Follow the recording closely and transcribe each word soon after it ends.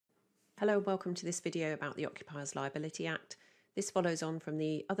Hello, welcome to this video about the Occupiers Liability Act. This follows on from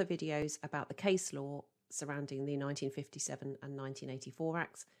the other videos about the case law surrounding the 1957 and 1984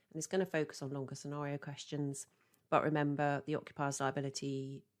 Acts, and it's going to focus on longer scenario questions. But remember, the Occupiers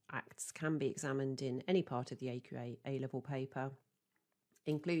Liability Acts can be examined in any part of the AQA A-level paper,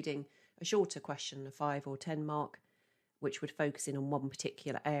 including a shorter question, a 5 or 10 mark, which would focus in on one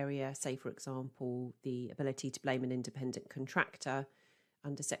particular area, say for example the ability to blame an independent contractor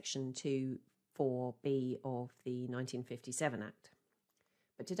under section 2(4)(b) of the 1957 Act.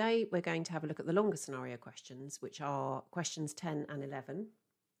 But today we're going to have a look at the longer scenario questions, which are questions 10 and 11.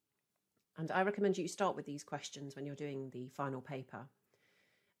 And I recommend you start with these questions when you're doing the final paper,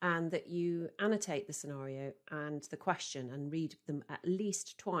 and that you annotate the scenario and the question and read them at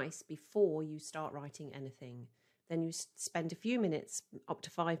least twice before you start writing anything. Then you spend a few minutes, up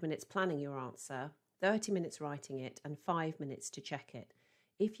to 5 minutes, planning your answer, 30 minutes writing it, and 5 minutes to check it.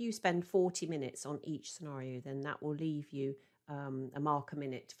 If you spend 40 minutes on each scenario, then that will leave you a mark a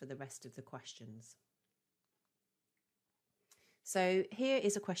minute for the rest of the questions. So here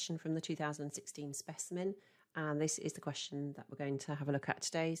is a question from the 2016 specimen, and this is the question that we're going to have a look at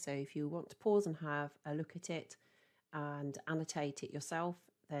today. So if you want to pause and have a look at it and annotate it yourself,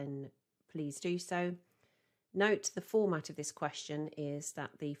 then please do so. Note the format of this question is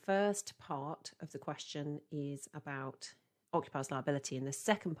that the first part of the question is about occupiers liability, and the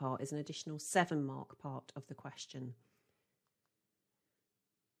second part is an additional 7-mark part of the question.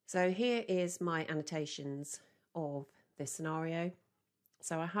 So here is my annotations of this scenario.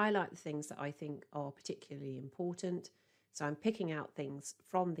 So I highlight the things that I think are particularly important. So I'm picking out things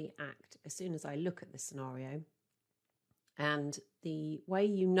from the Act as soon as I look at the scenario. And the way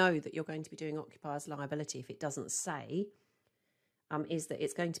you know that you're going to be doing occupiers liability, if it doesn't say, is that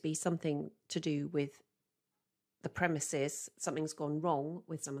it's going to be something to do with the premises. Something's gone wrong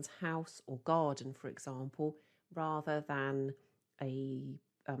with someone's house or garden, for example, rather than a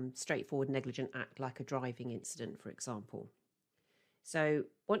straightforward negligent act like a driving incident, for example. So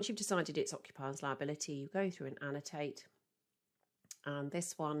once you've decided it's occupiers liability, you go through and annotate. And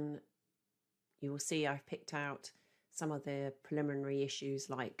this one, you will see I've picked out some of the preliminary issues,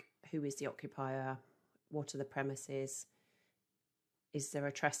 like who is the occupier, what are the premises, is there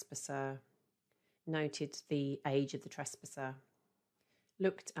a trespasser, noted the age of the trespasser,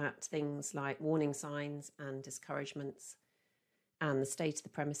 looked at things like warning signs and discouragements and the state of the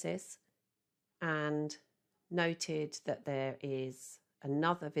premises, and noted that there is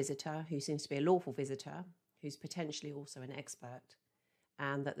another visitor who seems to be a lawful visitor who's potentially also an expert,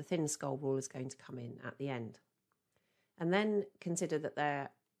 and that the thin skull rule is going to come in at the end. And then consider that their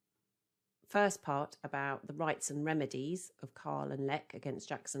first part about the rights and remedies of Carl and Leck against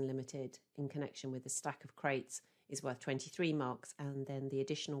Jackson Limited in connection with the stack of crates is worth 23 marks, and then the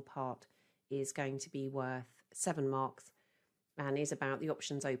additional part is going to be worth 7 marks and is about the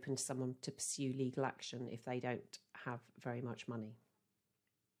options open to someone to pursue legal action if they don't have very much money.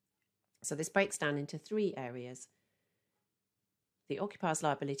 So this breaks down into 3 areas. The Occupiers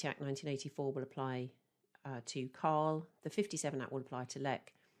Liability Act 1984 will apply to Carl, the 57 Act will apply to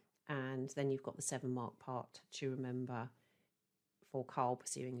Leck, and then you've got the 7-mark part to remember for Carl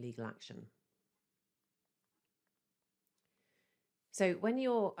pursuing legal action. So when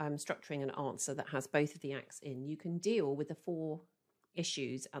you're structuring an answer that has both of the acts in, you can deal with the 4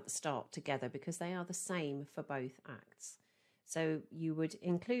 issues at the start together because they are the same for both acts. So you would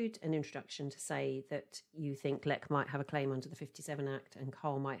include an introduction to say that you think Leck might have a claim under the 57 Act and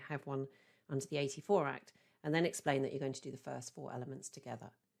Carl might have one under the 84 Act, and then explain that you're going to do the first 4 elements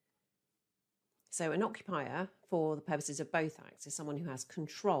together. So an occupier, for the purposes of both acts, is someone who has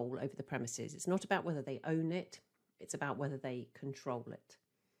control over the premises. It's not about whether they own it, it's about whether they control it.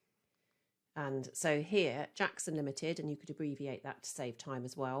 And so here, Jackson Limited, and you could abbreviate that to save time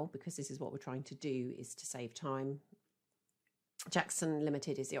as well, because this is what we're trying to do, is to save time. Jackson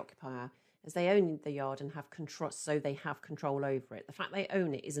Limited is the occupier, as they own the yard and have control, so they have control over it. The fact they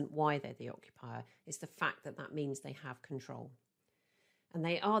own it isn't why they're the occupier, it's the fact that that means they have control. And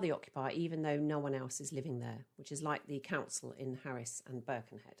they are the occupier even though no one else is living there, which is like the council in Harris and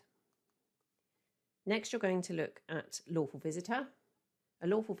Birkenhead. Next, you're going to look at lawful visitor. A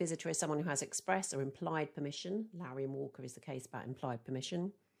lawful visitor is someone who has express or implied permission. Lowry and Walker is the case about implied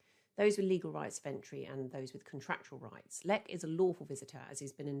permission. Those with legal rights of entry and those with contractual rights. Leck is a lawful visitor as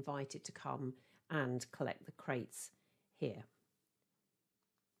he's been invited to come and collect the crates here.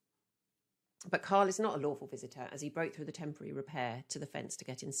 But Carl is not a lawful visitor as he broke through the temporary repair to the fence to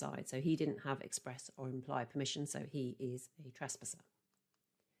get inside, so he didn't have express or implied permission, so he is a trespasser.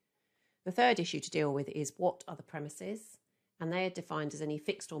 The third issue to deal with is what are the premises, And they are defined as any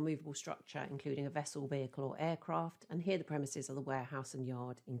fixed or movable structure, including a vessel, vehicle or aircraft. And here the premises are the warehouse and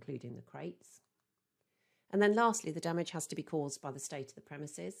yard, including the crates. And then lastly, the damage has to be caused by the state of the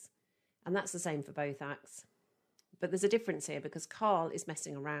premises. And that's the same for both acts. But there's a difference here because Carl is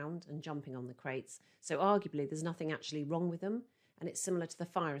messing around and jumping on the crates. So arguably there's nothing actually wrong with them. And it's similar to the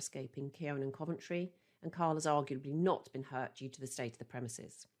fire escape in Keown and Coventry. And Carl has arguably not been hurt due to the state of the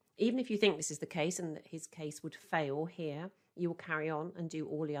premises. Even if you think this is the case and that his case would fail here, you will carry on and do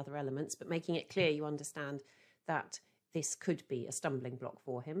all the other elements, but making it clear you understand that this could be a stumbling block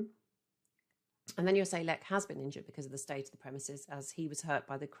for him. And then you'll say Lek has been injured because of the state of the premises, as he was hurt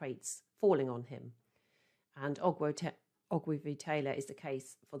by the crates falling on him. And Ogwo v Taylor is the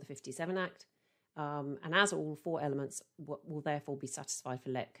case for the 57 Act. And as all four elements will therefore be satisfied for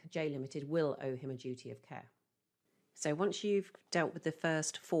Lek, J Limited will owe him a duty of care. So once you've dealt with the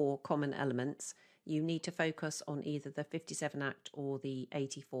first four common elements, you need to focus on either the 57 Act or the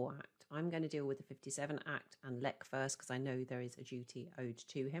 84 Act. I'm going to deal with the 57 Act and Lek first because I know there is a duty owed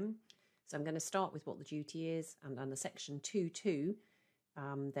to him. So I'm going to start with what the duty is, and under section 2.2,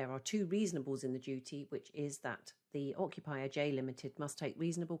 there are two reasonables in the duty, which is that the occupier J Limited must take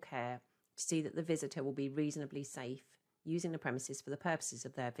reasonable care to see that the visitor will be reasonably safe using the premises for the purposes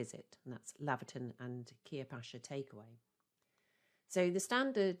of their visit, and that's Laverton and Kia Pasha takeaway. So the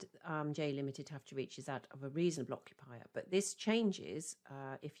standard J Limited have to reach is that of a reasonable occupier, but this changes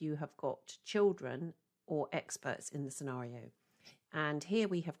if you have got children or experts in the scenario. And here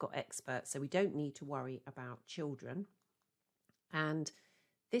we have got experts, so we don't need to worry about children. And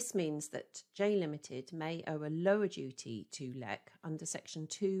this means that J Limited may owe a lower duty to Lek under section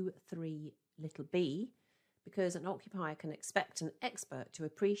 2.3 little b, because an occupier can expect an expert to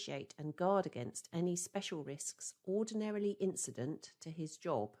appreciate and guard against any special risks ordinarily incident to his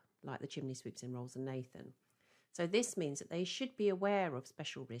job, like the chimney sweeps in Rolls and Nathan. So this means that they should be aware of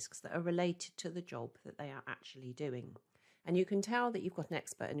special risks that are related to the job that they are actually doing. And you can tell that you've got an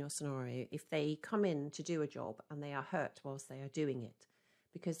expert in your scenario if they come in to do a job and they are hurt whilst they are doing it,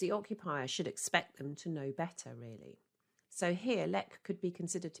 because the occupier should expect them to know better, really. So here, Lek could be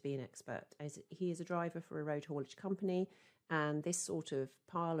considered to be an expert, as he is a driver for a road haulage company, and this sort of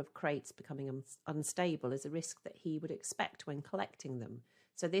pile of crates becoming unstable is a risk that he would expect when collecting them.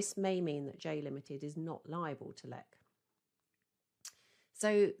 So this may mean that J Limited is not liable to Lek.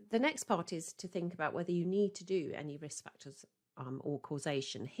 So the next part is to think about whether you need to do any risk factors or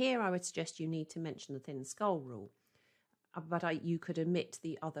causation. Here I would suggest you need to mention the thin skull rule, but you could omit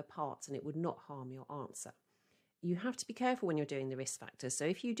the other parts and it would not harm your answer. You have to be careful when you're doing the risk factors. So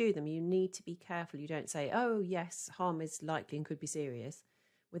if you do them, you need to be careful. You don't say, oh yes, harm is likely and could be serious,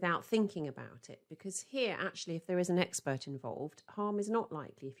 without thinking about it. Because here, actually, if there is an expert involved, harm is not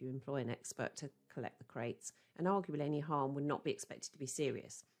likely if you employ an expert to collect the crates, and arguably any harm would not be expected to be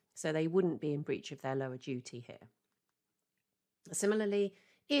serious. So they wouldn't be in breach of their lower duty here. Similarly,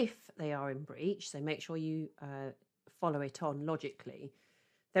 if they are in breach, so make sure you follow it on logically,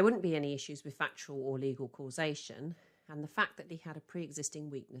 there wouldn't be any issues with factual or legal causation, and the fact that he had a pre-existing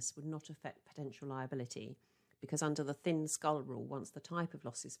weakness would not affect potential liability, because under the thin skull rule, once the type of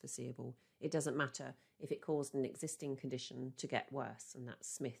loss is foreseeable, it doesn't matter if it caused an existing condition to get worse, and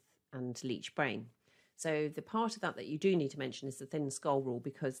that's Smith and Leach brain. So the part of that you do need to mention is the thin skull rule,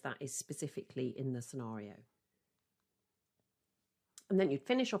 because that is specifically in the scenario. And then you'd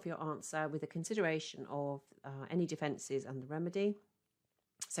finish off your answer with a consideration of any defences and the remedy.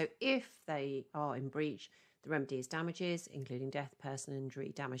 So if they are in breach, the remedy is damages, including death, personal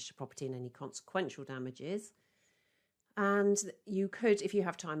injury, damage to property and any consequential damages. And you could, if you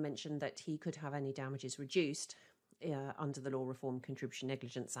have time, mention that he could have any damages reduced under the Law Reform Contribution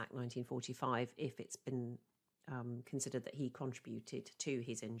Negligence Act 1945 if it's been considered that he contributed to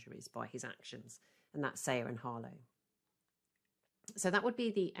his injuries by his actions. And that's Sayer and Harlow. So that would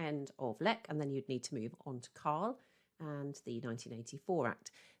be the end of Lek, and then you'd need to move on to Carl and the 1984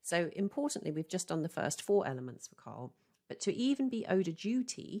 Act. So importantly, we've just done the first four elements for Carl, but to even be owed a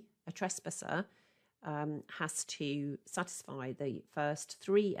duty, a trespasser has to satisfy the first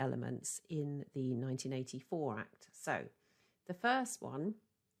three elements in the 1984 Act. So the first one,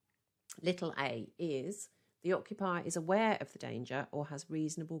 little a, is the occupier is aware of the danger or has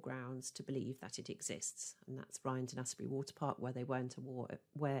reasonable grounds to believe that it exists. And that's Ryington Asbury Water Park, where they weren't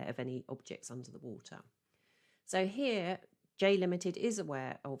aware of any objects under the water. So here, J Limited is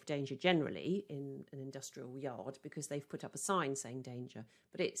aware of danger generally in an industrial yard because they've put up a sign saying danger,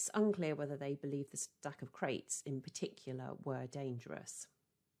 but it's unclear whether they believe the stack of crates in particular were dangerous.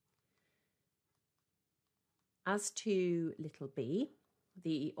 As to little b,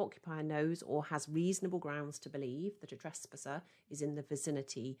 the occupier knows or has reasonable grounds to believe that a trespasser is in the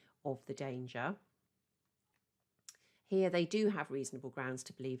vicinity of the danger. Here they do have reasonable grounds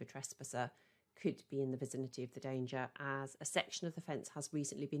to believe a trespasser could be in the vicinity of the danger, as a section of the fence has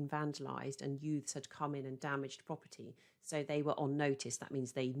recently been vandalised and youths had come in and damaged property. So they were on notice. That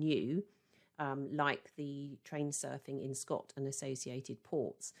means they knew, like the train surfing in Scott and associated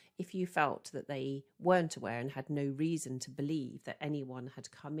ports. If you felt that they weren't aware and had no reason to believe that anyone had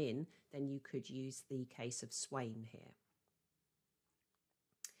come in, then you could use the case of Swain here.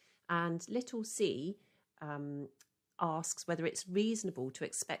 And little c asks whether it's reasonable to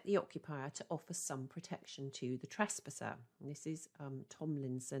expect the occupier to offer some protection to the trespasser. And this is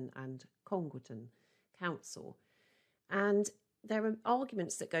Tomlinson and Congleton Council. And there are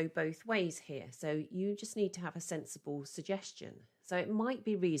arguments that go both ways here, so you just need to have a sensible suggestion. So it might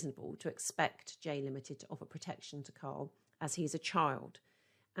be reasonable to expect J Limited to offer protection to Carl as he's a child,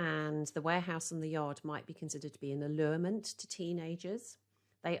 and the warehouse and the yard might be considered to be an allurement to teenagers.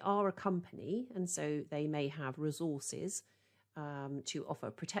 They are a company, and so they may have resources to offer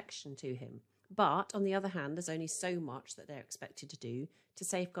protection to him. But on the other hand, there's only so much that they're expected to do to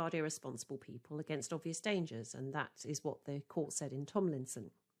safeguard irresponsible people against obvious dangers, and that is what the court said in Tomlinson.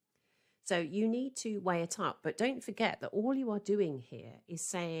 So you need to weigh it up, but don't forget that all you are doing here is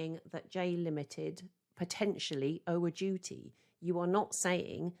saying that J Limited potentially owe a duty. You are not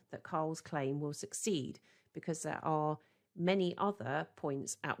saying that Carl's claim will succeed, because there are many other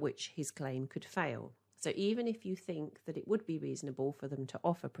points at which his claim could fail. So even if you think that it would be reasonable for them to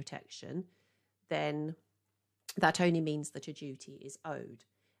offer protection, then that only means that a duty is owed.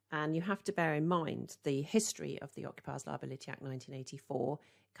 And you have to bear in mind the history of the Occupiers Liability Act 1984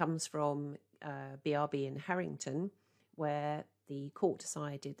 comes from BRB in Harrington, where the court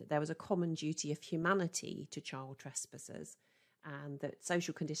decided that there was a common duty of humanity to child trespassers, and that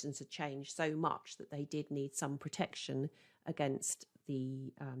social conditions had changed so much that they did need some protection against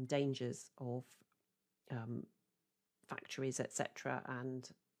the dangers of factories, etc., and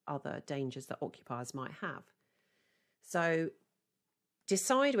other dangers that occupiers might have. So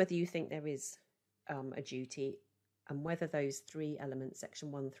decide whether you think there is a duty and whether those three elements,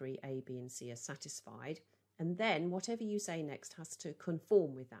 section 1(3), A, B and C, are satisfied. And then whatever you say next has to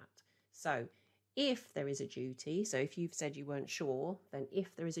conform with that. So if there is a duty, so if you've said you weren't sure, then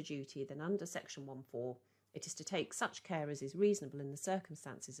if there is a duty, then under section 1(4), it is to take such care as is reasonable in the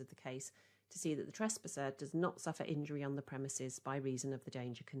circumstances of the case to see that the trespasser does not suffer injury on the premises by reason of the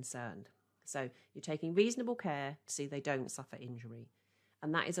danger concerned. So you're taking reasonable care to see they don't suffer injury.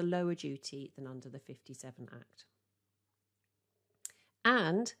 And that is a lower duty than under the 57 Act.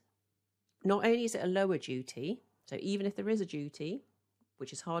 And not only is it a lower duty, so even if there is a duty,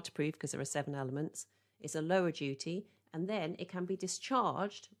 which is hard to prove because there are 7 elements, it's a lower duty, and then it can be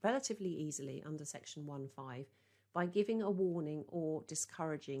discharged relatively easily under section 1(5) by giving a warning or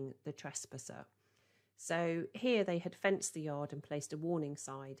discouraging the trespasser. So here they had fenced the yard and placed a warning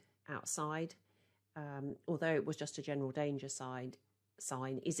sign outside, although it was just a general danger sign.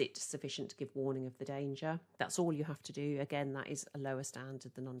 Is it sufficient to give warning of the danger? That's all you have to do. Again, that is a lower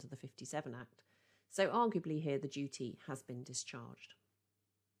standard than under the 57 Act. So arguably here the duty has been discharged.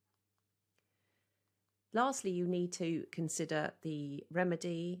 Lastly, you need to consider the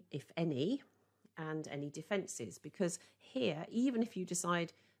remedy, if any, and any defences, because here, even if you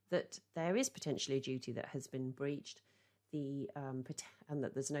decide that there is potentially a duty that has been breached, and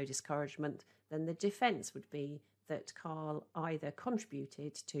that there's no discouragement, then the defence would be that Carl either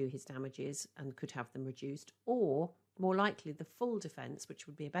contributed to his damages and could have them reduced, or more likely the full defence, which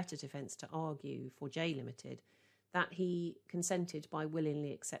would be a better defence to argue for J Limited, that he consented by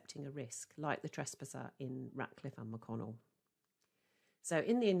willingly accepting a risk, like the trespasser in Ratcliffe and McConnell. So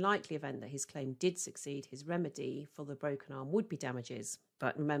in the unlikely event that his claim did succeed, his remedy for the broken arm would be damages.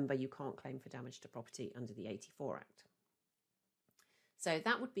 But remember, you can't claim for damage to property under the 84 Act. So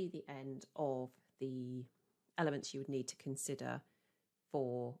that would be the end of the elements you would need to consider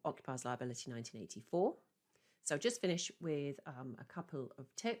for Occupiers Liability 1984. So just finish with a couple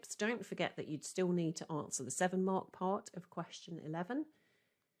of tips. Don't forget that you'd still need to answer the 7-mark part of question 11.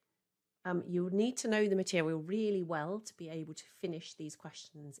 You'll need to know the material really well to be able to finish these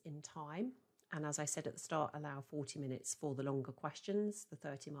questions in time. And as I said at the start, allow 40 minutes for the longer questions, the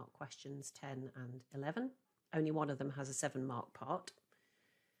 30-mark questions 10 and 11. Only one of them has a 7-mark part.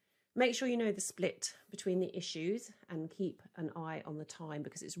 Make sure you know the split between the issues and keep an eye on the time,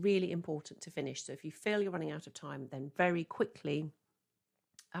 because it's really important to finish. So if you feel you're running out of time, then very quickly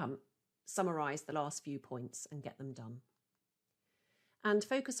summarise the last few points and get them done. And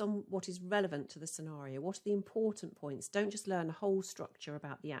focus on what is relevant to the scenario. What are the important points? Don't just learn a whole structure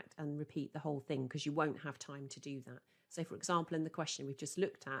about the Act and repeat the whole thing, because you won't have time to do that. So, for example, in the question we've just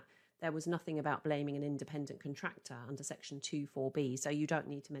looked at, there was nothing about blaming an independent contractor under section 2(4)(b, so you don't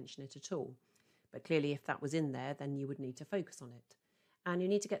need to mention it at all. But clearly, if that was in there, then you would need to focus on it. And you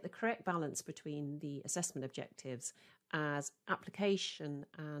need to get the correct balance between the assessment objectives, as application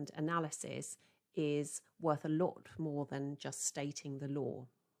and analysis is worth a lot more than just stating the law.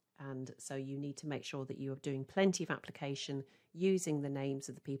 And so you need to make sure that you are doing plenty of application, using the names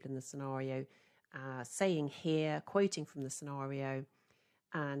of the people in the scenario, saying here, quoting from the scenario,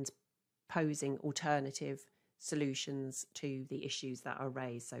 and posing alternative solutions to the issues that are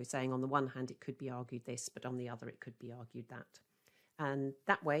raised. So saying on the one hand, it could be argued this, but on the other, it could be argued that. And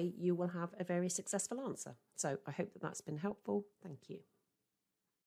that way you will have a very successful answer. So I hope that that's been helpful. Thank you.